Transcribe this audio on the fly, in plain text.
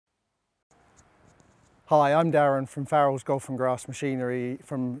Hi, I'm Darren from Farols Golf and Grass Machinery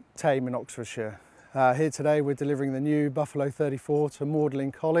from Tame in Oxfordshire. Here today we're delivering the new Buffalo 34 to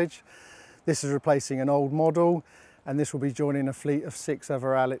Magdalen College. This is replacing an old model, and this will be joining a fleet of 6 other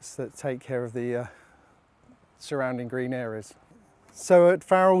Alletts that take care of the surrounding green areas. So at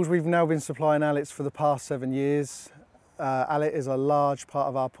Farols we've now been supplying Alletts for the past 7 years. Allett is a large part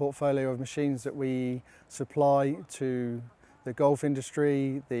of our portfolio of machines that we supply to the golf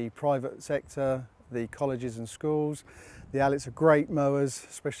industry, the private sector, the colleges and schools. The Alletts are great mowers,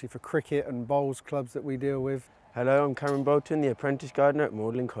 especially for cricket and bowls clubs that we deal with. Hello, I'm Cameron Bolton, the apprentice gardener at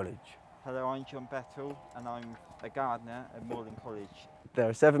Magdalen College. Hello, I'm John Bettle and I'm a gardener at Magdalen College. There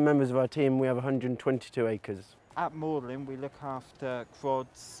are 7 members of our team. We have 122 acres. At Magdalen we look after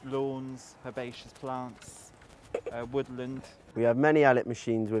crods, lawns, herbaceous plants, woodland. We have many Allett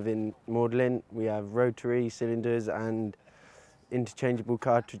machines within Magdalen. We have rotary cylinders and interchangeable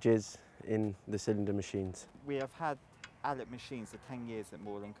cartridges in the cylinder machines. We have had Allett machines for 10 years at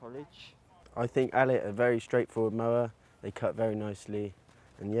Magdalen College. I think Allett are a very straightforward mower. They cut very nicely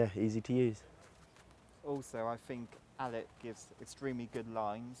and yeah, easy to use. Also, I think Allett gives extremely good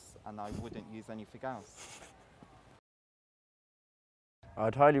lines and I wouldn't use anything else.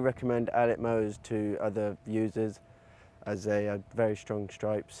 I'd highly recommend Allett mowers to other users as they have very strong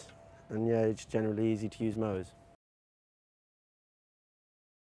stripes, and yeah, it's generally easy to use mowers.